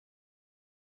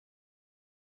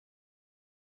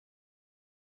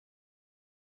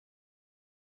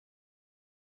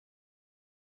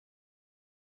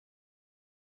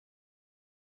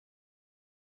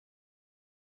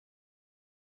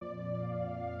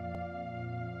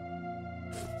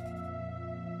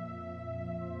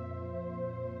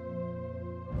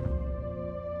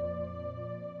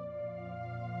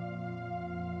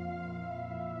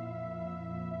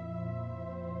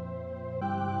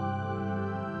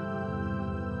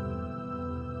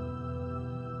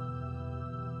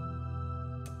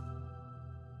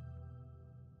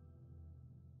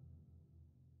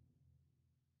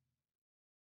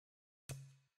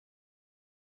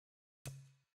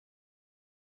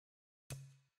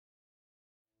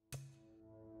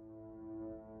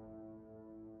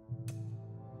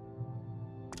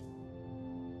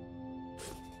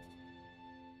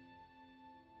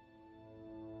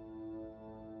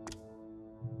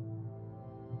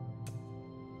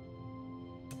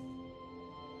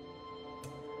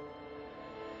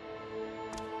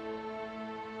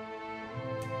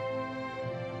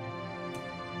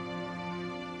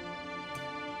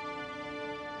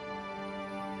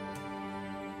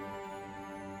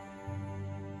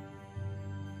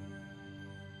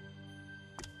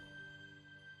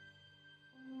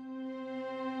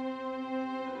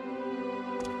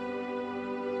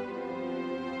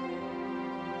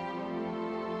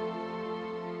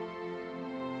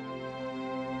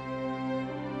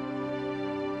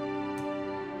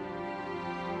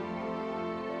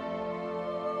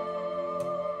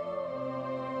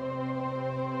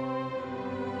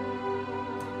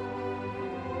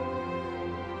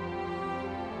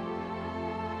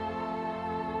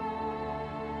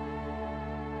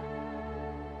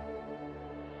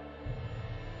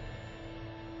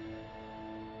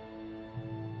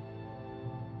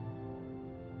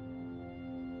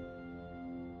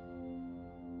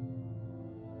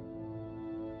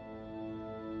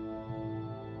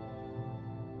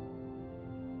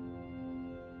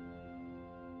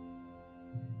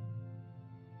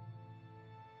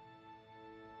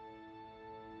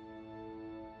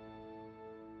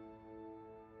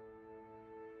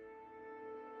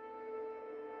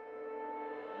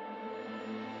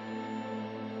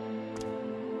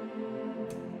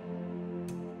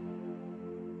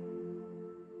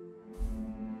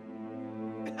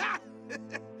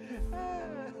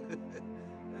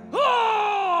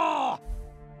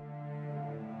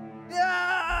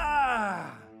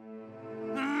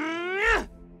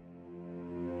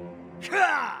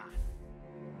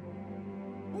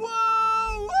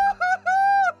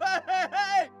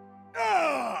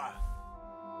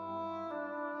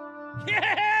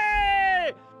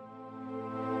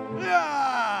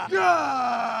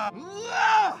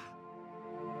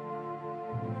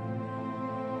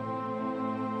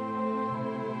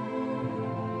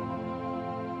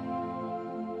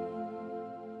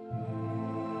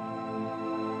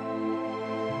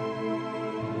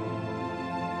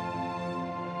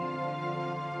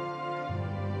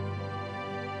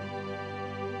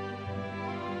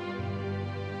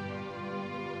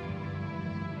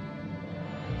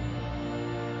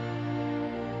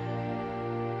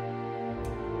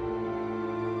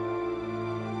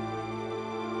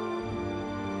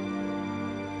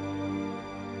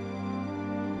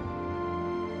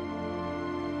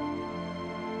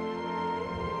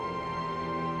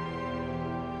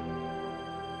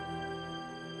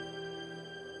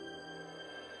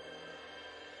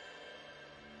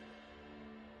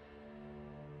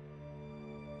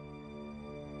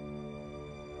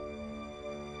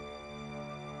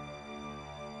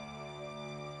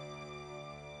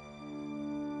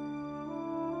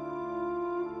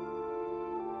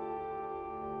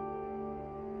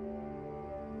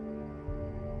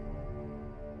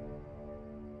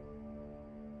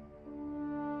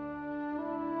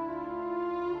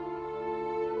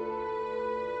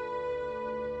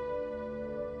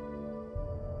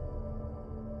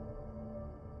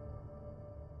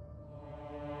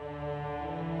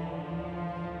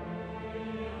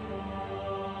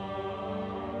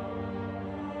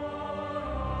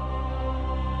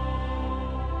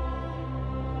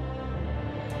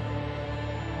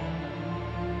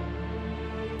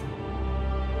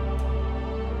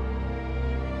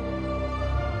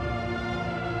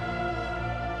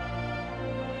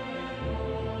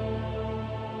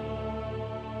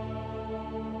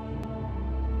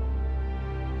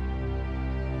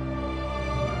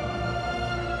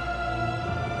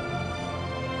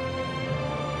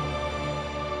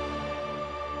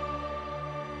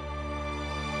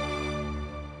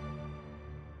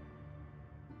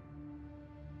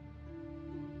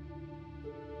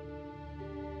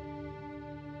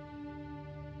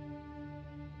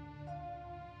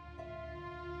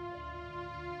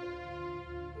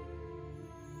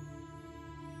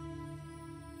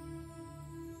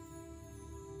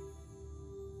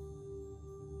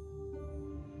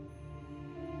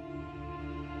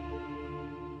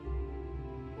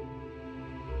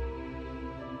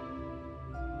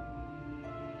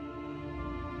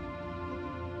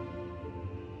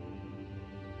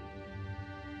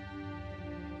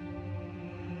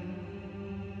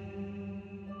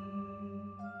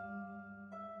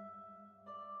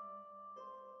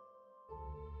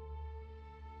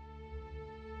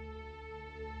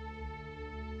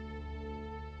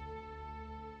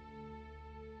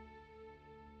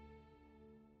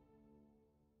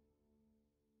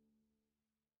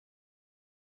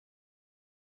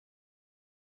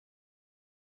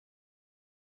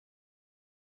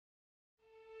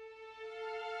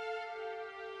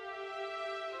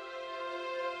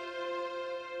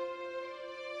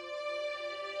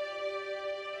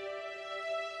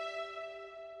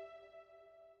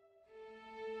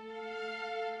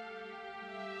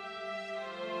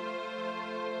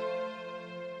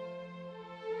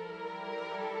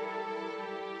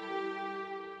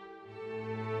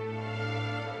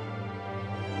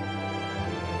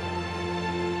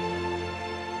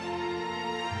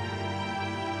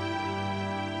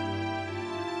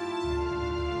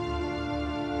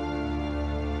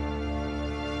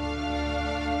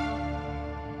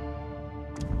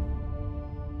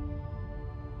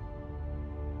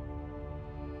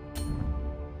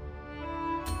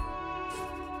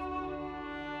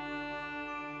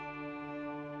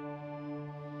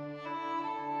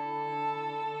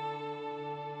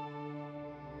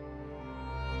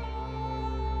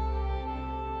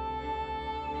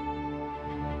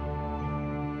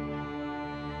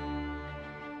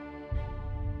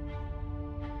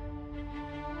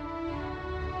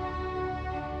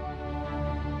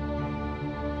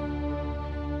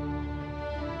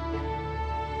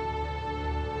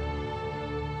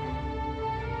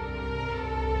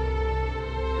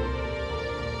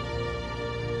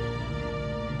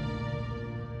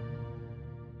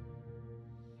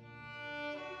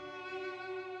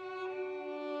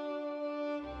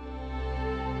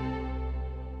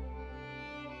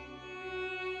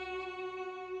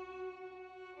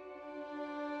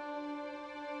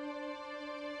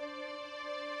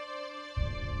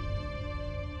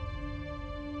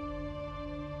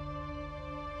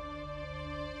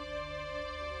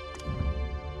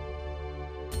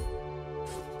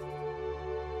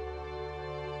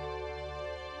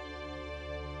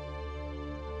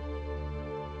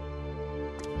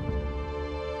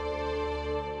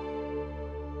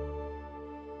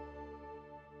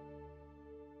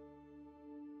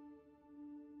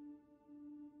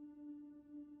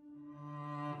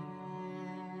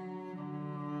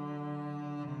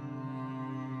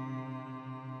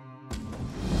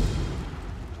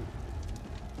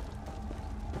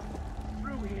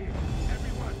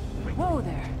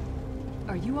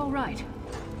all right?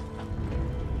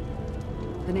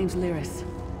 The name's Lyris.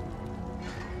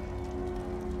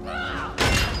 I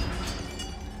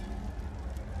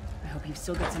hope you've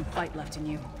still got some fight left in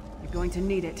you. You're going to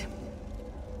need it.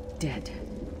 Dead.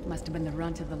 Must have been the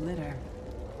runt of the litter.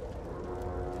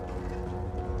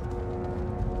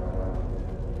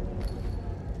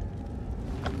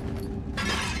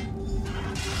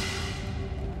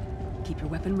 Keep your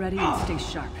weapon ready and stay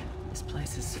sharp. This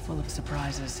place is full of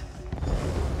surprises.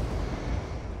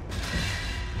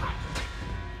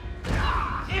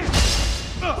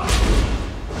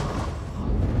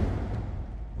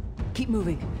 Keep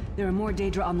moving. There are more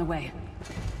Daedra on the way.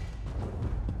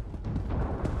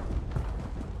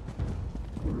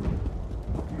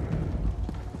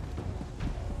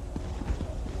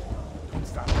 Don't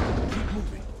stop. Keep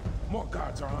moving. More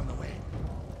guards are on the way.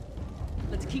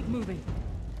 Let's keep moving.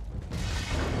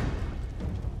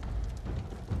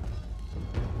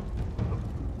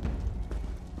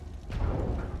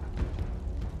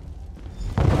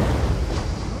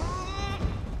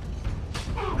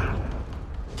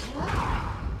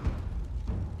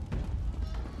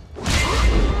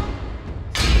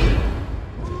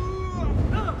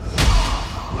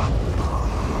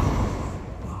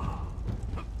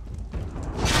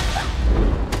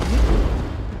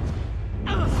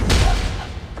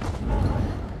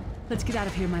 Let's get out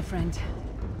of here, my friend.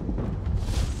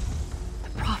 The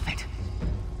Prophet.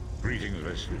 Greetings,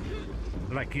 Vestige.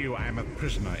 Like you, I am a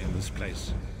prisoner in this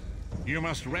place. You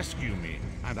must rescue me,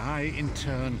 and I, in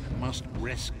turn, must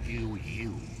rescue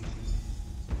you.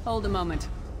 Hold a moment.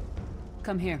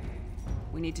 Come here.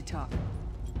 We need to talk.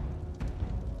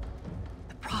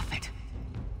 The Prophet.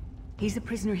 He's a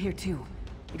prisoner here, too.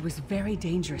 It was very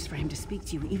dangerous for him to speak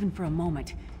to you, even for a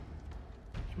moment.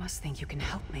 You must think you can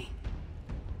help me.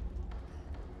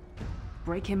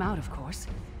 Break him out, of course.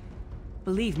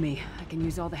 Believe me, I can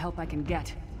use all the help I can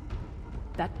get.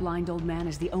 That blind old man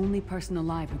is the only person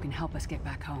alive who can help us get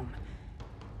back home.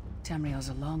 Tamriel's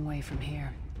a long way from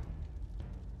here.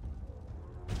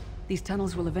 These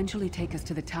tunnels will eventually take us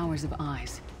to the Towers of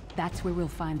Eyes. That's where we'll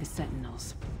find the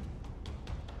Sentinels.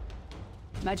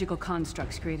 Magical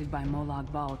constructs created by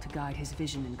Molag Bal to guide his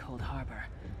vision in Cold Harbor.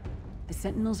 The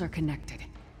Sentinels are connected.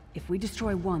 If we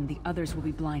destroy one, the others will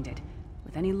be blinded.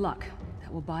 With any luck,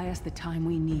 that will buy us the time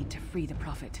we need to free the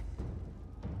Prophet.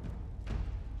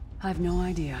 I've no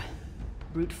idea.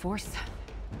 Brute force?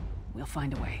 We'll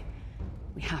find a way.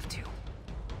 We have to.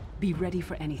 Be ready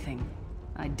for anything.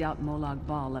 I doubt Molag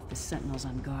Bal left the Sentinels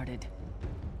unguarded.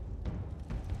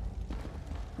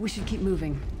 We should keep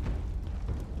moving.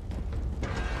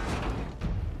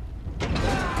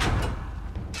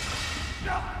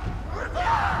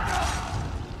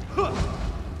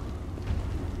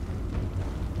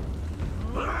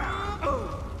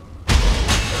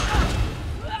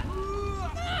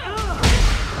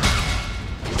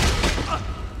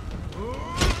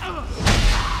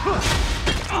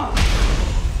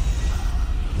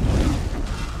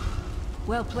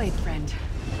 Well played, friend.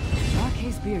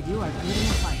 Marquez Beard, you are good in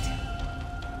a fight.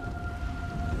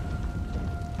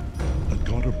 A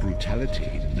god of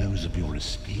brutality knows of your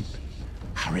escape.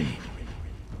 Hurry!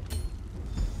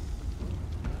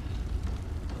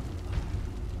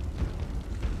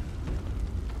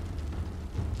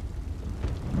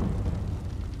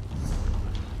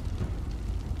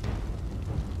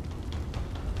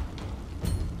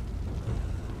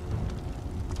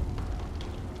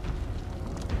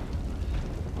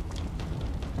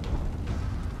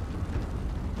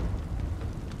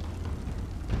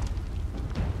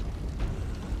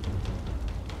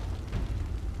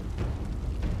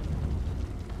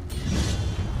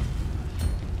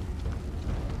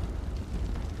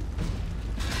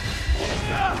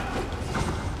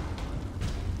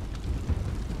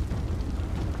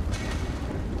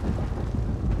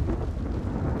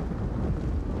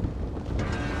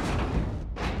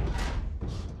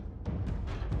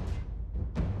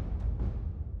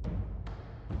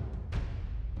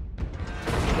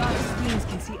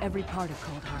 Can see every part of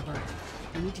Cold Harbor.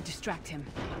 We need to distract him.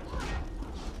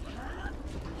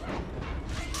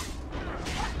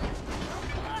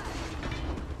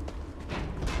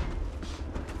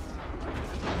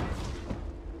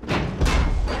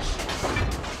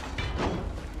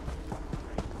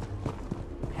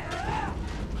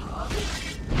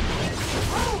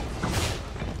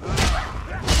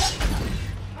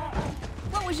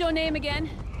 What was your name again?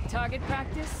 Target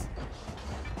practice?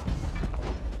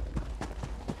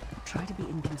 Try to be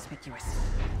inconspicuous.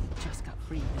 Just got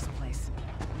free of this place.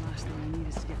 The last thing we need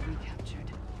is to get recaptured.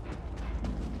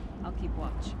 I'll keep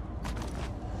watch.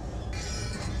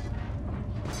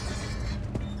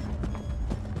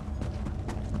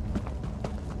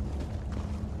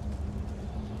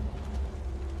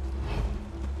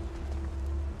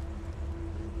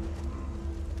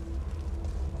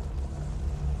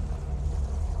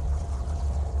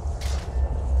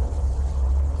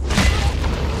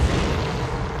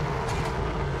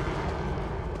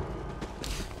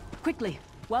 Quickly!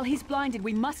 While he's blinded,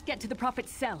 we must get to the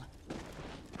Prophet's cell.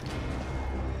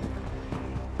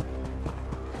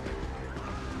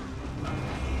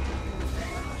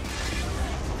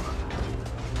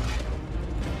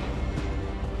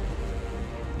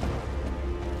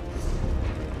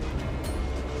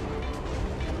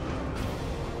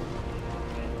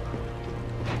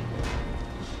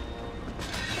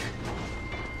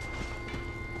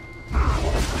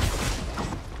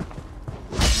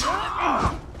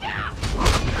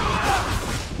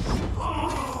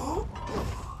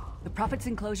 The Prophet's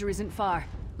enclosure isn't far.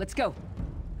 Let's go.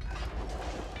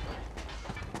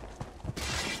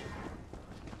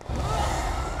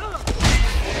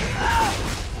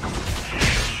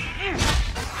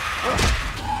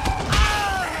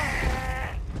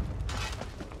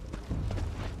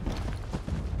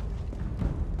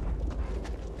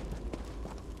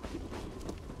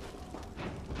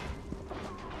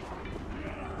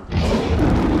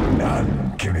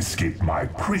 None can escape my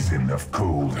prison of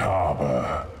Cold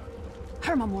Harbor.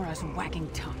 Hermamora's wagging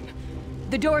tongue.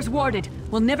 The door's warded.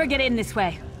 We'll never get in this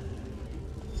way.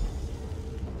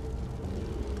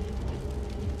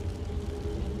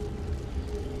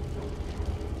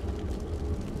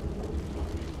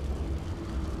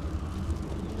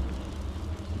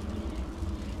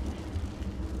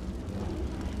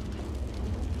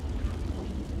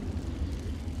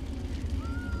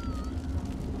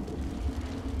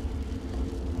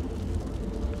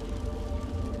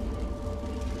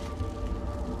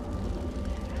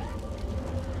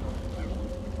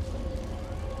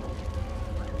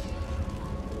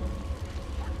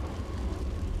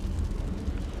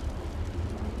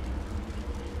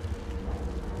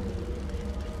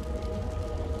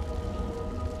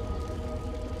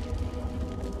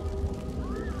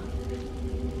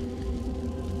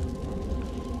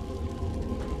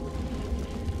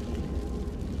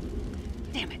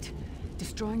 Damn it!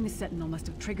 Destroying the Sentinel must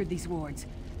have triggered these wards.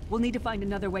 We'll need to find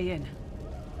another way in.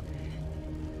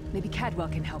 Maybe Cadwell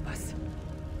can help us.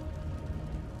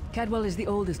 Cadwell is the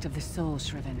oldest of the Soul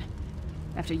Shriven.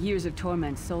 After years of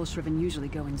torment, Soul Shriven usually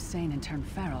go insane and turn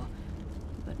feral.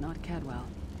 But not Cadwell.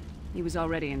 He was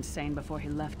already insane before he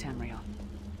left Tamriel.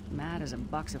 Mad as a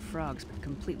box of frogs, but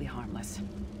completely harmless.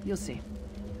 You'll see.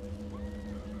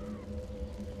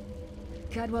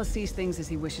 Cadwell sees things as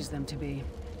he wishes them to be.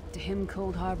 To him,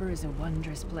 Cold Harbor is a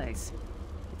wondrous place.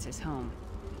 It's his home.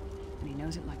 And he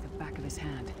knows it like the back of his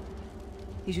hand.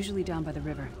 He's usually down by the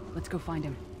river. Let's go find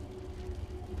him.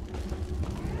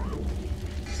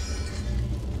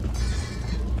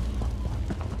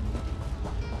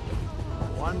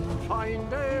 One fine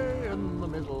day in the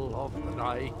middle of the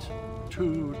night,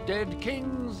 two dead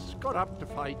kings got up to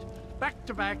fight. Back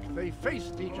to back they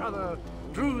faced each other,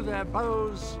 drew their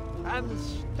bows, and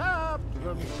stabbed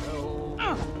themselves.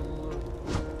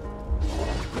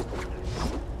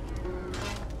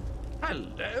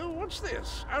 Hello, what's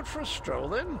this? Out for a stroll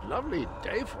then? Lovely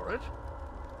day for it.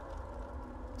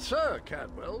 Sir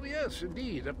Cadwell, yes,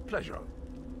 indeed, a pleasure.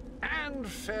 And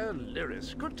fair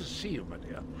Lyris, good to see you, my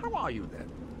dear. How are you then?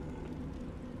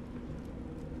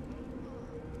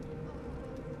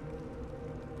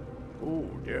 Oh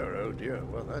dear,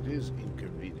 well that is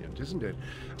inconvenient, isn't it?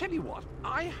 Tell you what,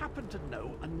 I happen to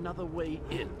know another way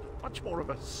in. Much more of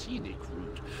a scenic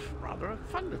route. Rather a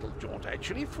fun little jaunt,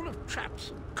 actually, full of traps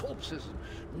and corpses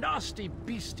and nasty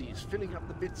beasties filling up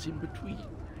the bits in between.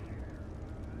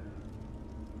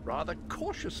 Rather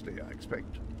cautiously, I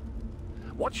expect.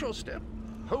 Watch your step,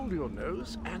 hold your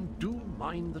nose, and do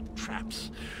mind the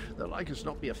traps. There'll like as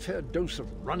not be a fair dose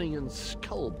of running and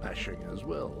skull bashing as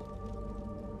well.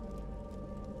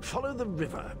 Follow the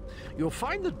river. You'll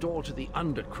find the door to the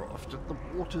Undercroft at the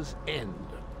water's end.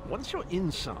 Once you're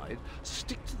inside,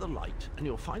 stick to the light, and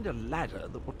you'll find a ladder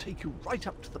that will take you right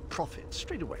up to the Prophet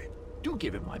straight away. Do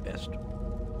give him my best.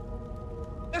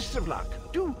 Best of luck.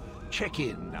 Do check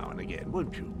in now and again,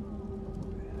 won't you?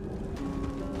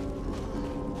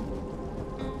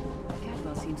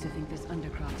 Cadwell seems to think this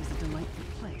Undercroft is a delightful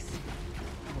place.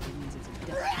 Probably means it's a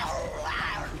death.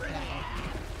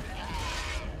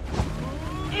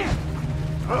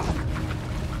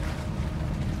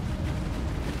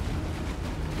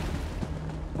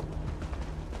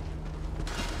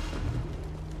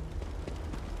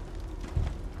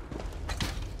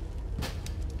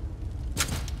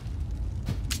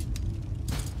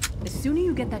 The sooner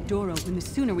you get that door open, the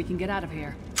sooner we can get out of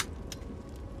here.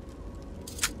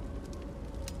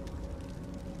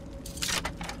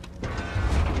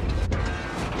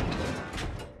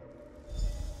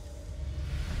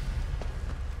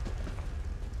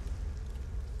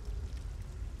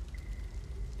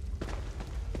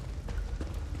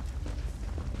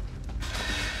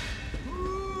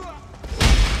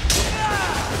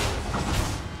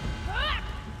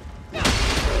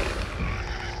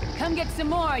 get some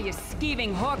more, you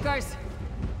skeeving hawkers?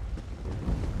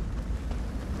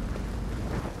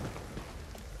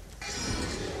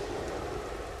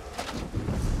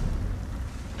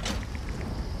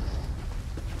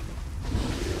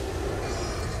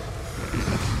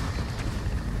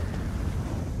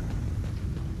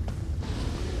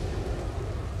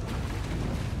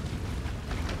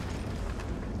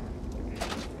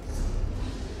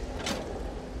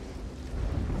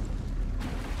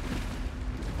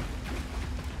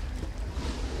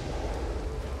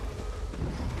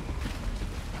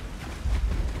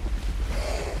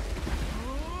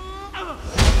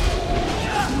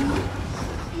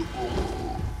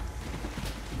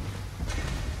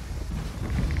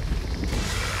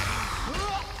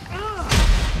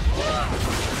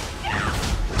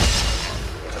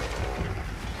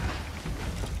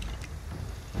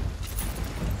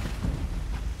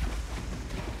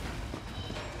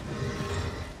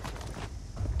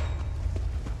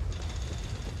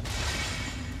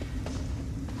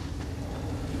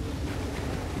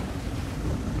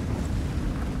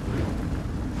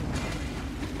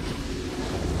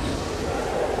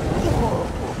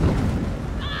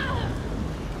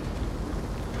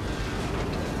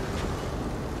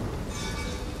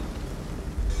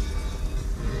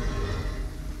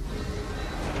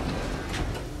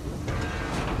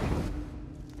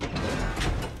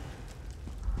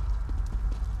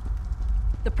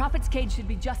 The Prophet's cage should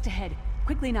be just ahead.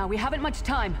 Quickly now, we haven't much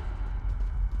time.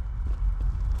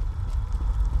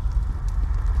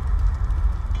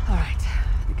 All right.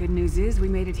 The good news is we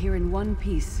made it here in one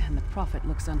piece, and the Prophet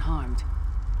looks unharmed.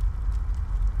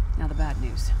 Now the bad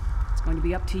news. It's going to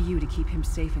be up to you to keep him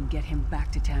safe and get him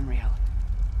back to Tamriel.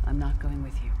 I'm not going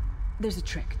with you. There's a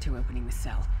trick to opening the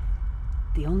cell.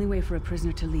 The only way for a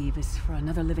prisoner to leave is for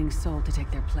another living soul to take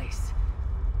their place.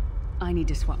 I need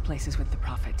to swap places with the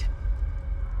Prophet.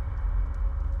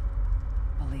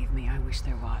 Believe me, I wish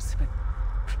there was, but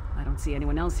I don't see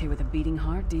anyone else here with a beating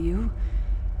heart, do you?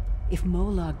 If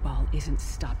Molag Bal isn't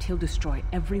stopped, he'll destroy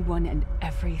everyone and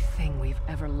everything we've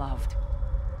ever loved.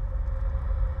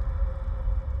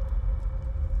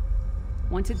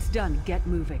 Once it's done, get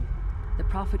moving. The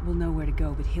Prophet will know where to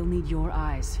go, but he'll need your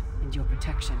eyes and your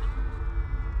protection.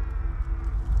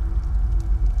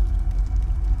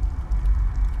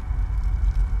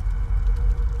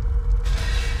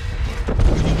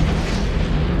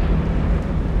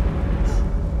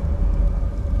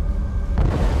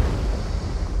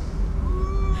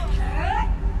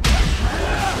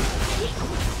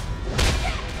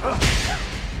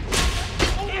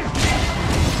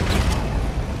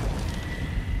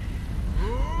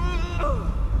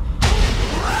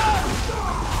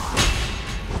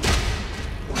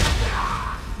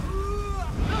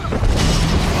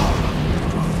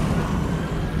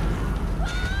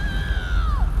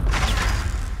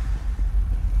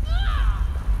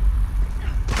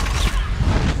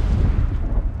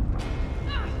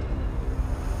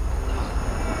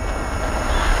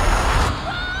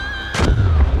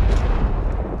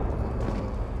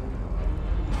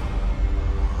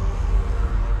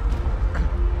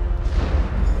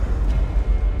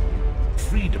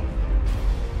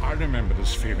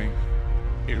 this feeling.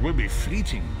 It will be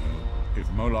fleeting, though, if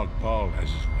Molag Bal has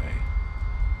his way.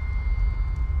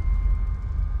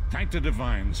 Thank the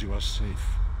Divines you are safe.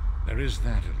 There is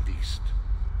that, at least.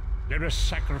 Lyra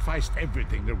sacrificed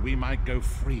everything that we might go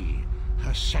free.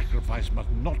 Her sacrifice must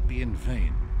not be in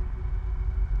vain.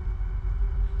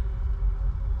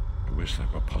 I wish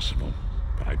that were possible,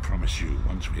 but I promise you,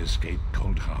 once we escape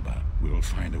Cold Harbor, we will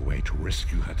find a way to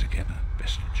rescue her together,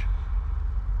 Vestige.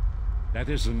 That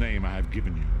is the name I have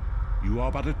given you. You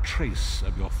are but a trace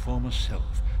of your former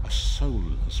self, a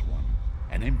soulless one,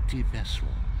 an empty vessel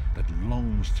that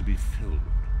longs to be filled.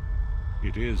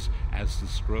 It is as the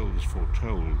scrolls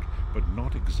foretold, but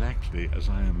not exactly as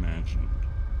I imagined.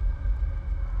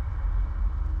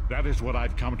 That is what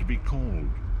I've come to be called.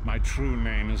 My true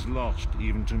name is lost,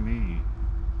 even to me.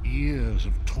 Years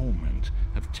of torment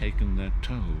have taken their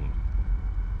toll.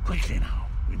 Quickly now,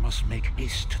 we must make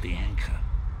haste to the anchor.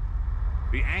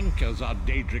 The anchors are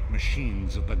Daedric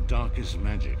machines of the darkest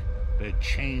magic. Their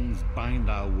chains bind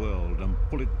our world and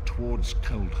pull it towards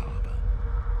Cold Harbor.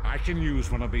 I can use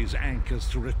one of these anchors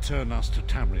to return us to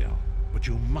Tamriel, but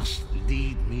you must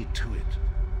lead me to it.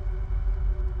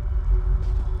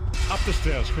 Up the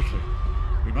stairs, quickly.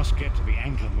 We must get to the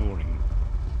anchor mooring.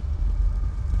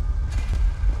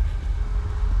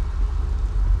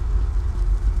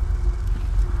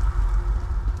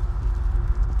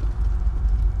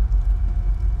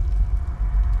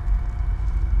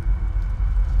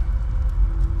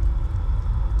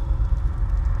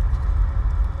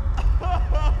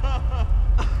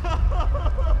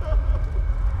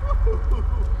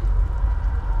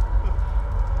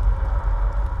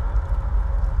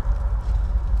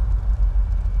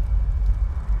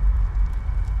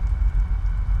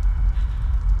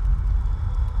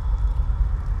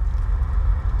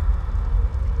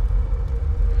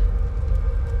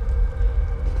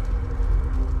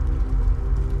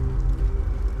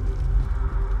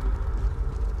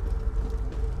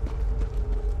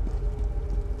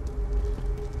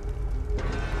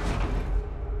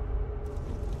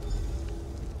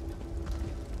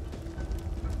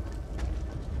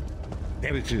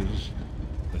 There it is.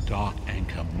 The Dark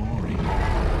Anchor mooring.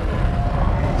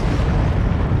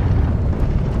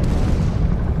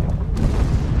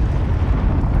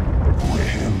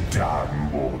 Well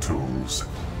done, mortals.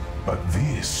 But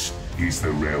this is the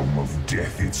realm of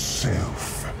death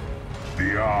itself.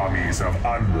 The armies of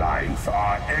unlife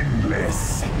are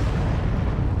endless.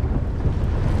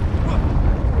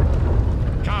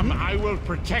 Come, I will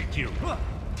protect you.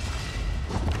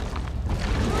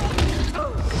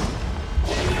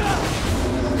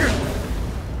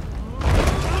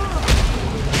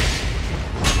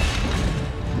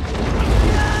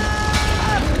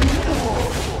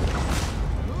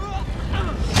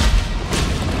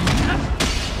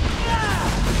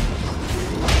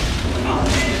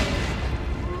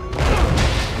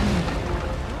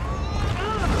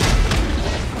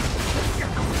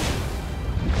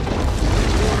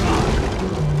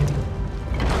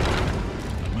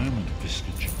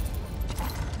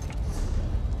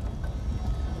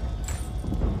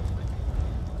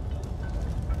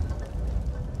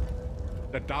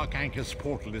 The Dark Anchor's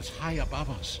portal is high above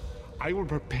us. I will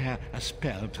prepare a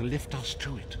spell to lift us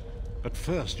to it. But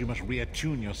first you must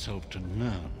reattune yourself to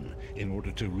Nirn in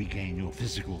order to regain your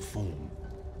physical form.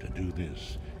 To do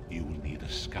this, you will need a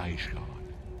sky shard.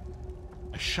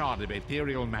 A shard of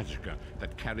ethereal magicka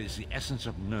that carries the essence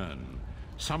of Nirn,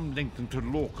 some linked into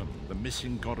Lorcan, the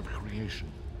missing god of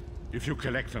creation. If you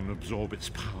collect and absorb its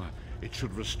power, it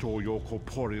should restore your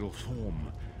corporeal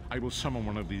form. I will summon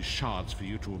one of these shards for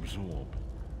you to absorb.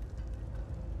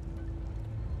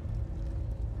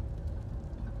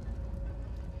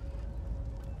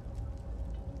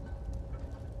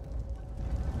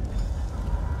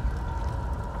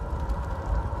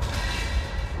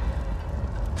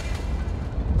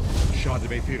 Shard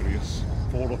of Aetherius,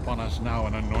 fall upon us now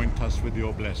and anoint us with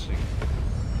your blessing.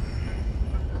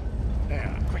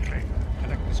 There, quickly,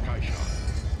 collect the sky shard.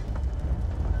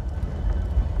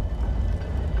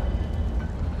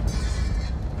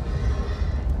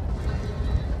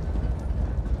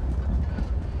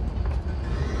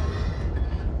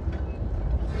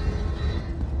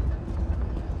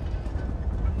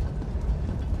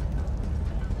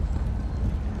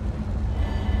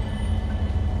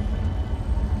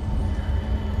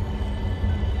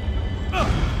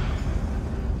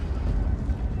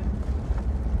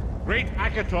 Great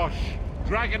Akatosh,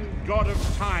 dragon god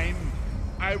of time,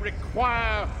 I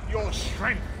require your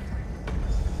strength.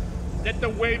 Let the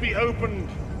way be opened.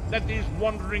 Let these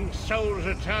wandering souls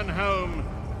return home.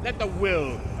 Let the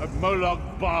will of Molag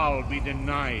Bal be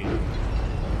denied.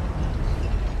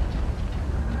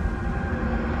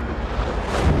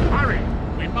 Hurry!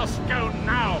 We must go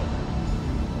now!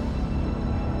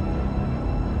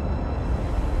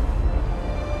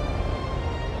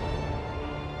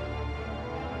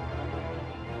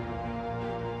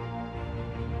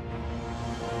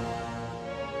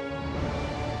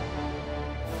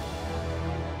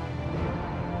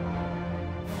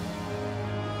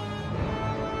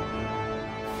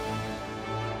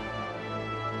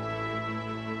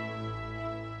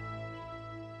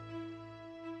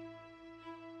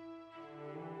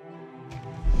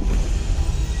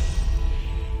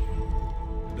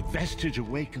 The vestige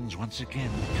awakens once again.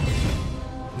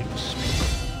 We must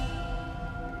speak.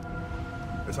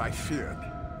 As I feared,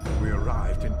 we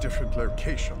arrived in different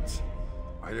locations.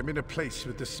 I am in a place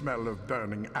with the smell of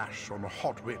burning ash on a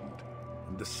hot wind,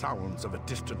 and the sounds of a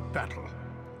distant battle.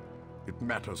 It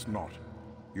matters not.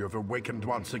 You have awakened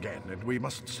once again, and we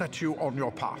must set you on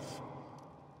your path.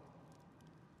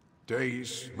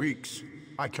 Days, weeks,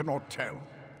 I cannot tell.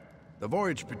 The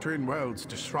voyage between worlds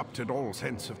disrupted all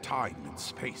sense of time and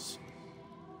space.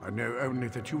 I know only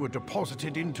that you were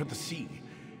deposited into the sea,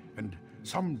 and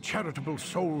some charitable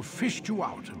soul fished you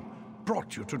out and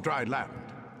brought you to dry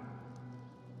land.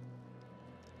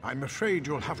 I'm afraid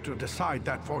you'll have to decide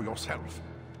that for yourself.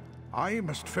 I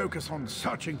must focus on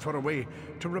searching for a way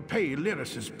to repay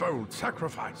Lyris's bold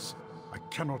sacrifice. I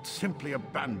cannot simply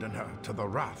abandon her to the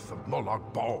wrath of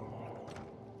Molag Bal.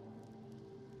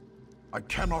 I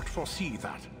cannot foresee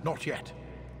that, not yet.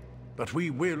 But we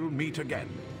will meet again.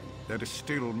 There is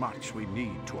still much we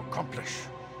need to accomplish.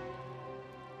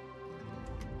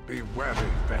 Be wary,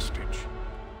 Vestige.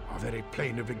 Our very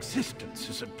plane of existence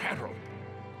is in peril.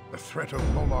 The threat of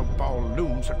Molag Bal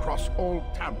looms across all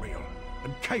Tamriel,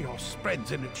 and chaos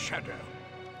spreads in its shadow.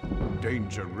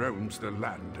 Danger roams the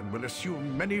land and will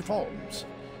assume many forms.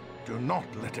 Do not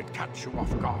let it catch you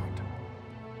off guard.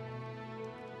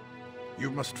 You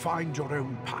must find your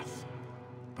own path,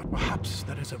 but perhaps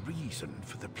there is a reason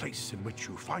for the place in which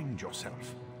you find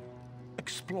yourself.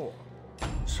 Explore.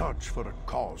 Search for a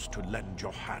cause to lend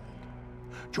your hand.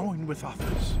 Join with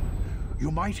others. You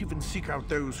might even seek out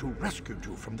those who rescued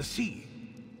you from the sea.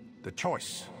 The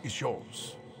choice is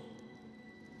yours.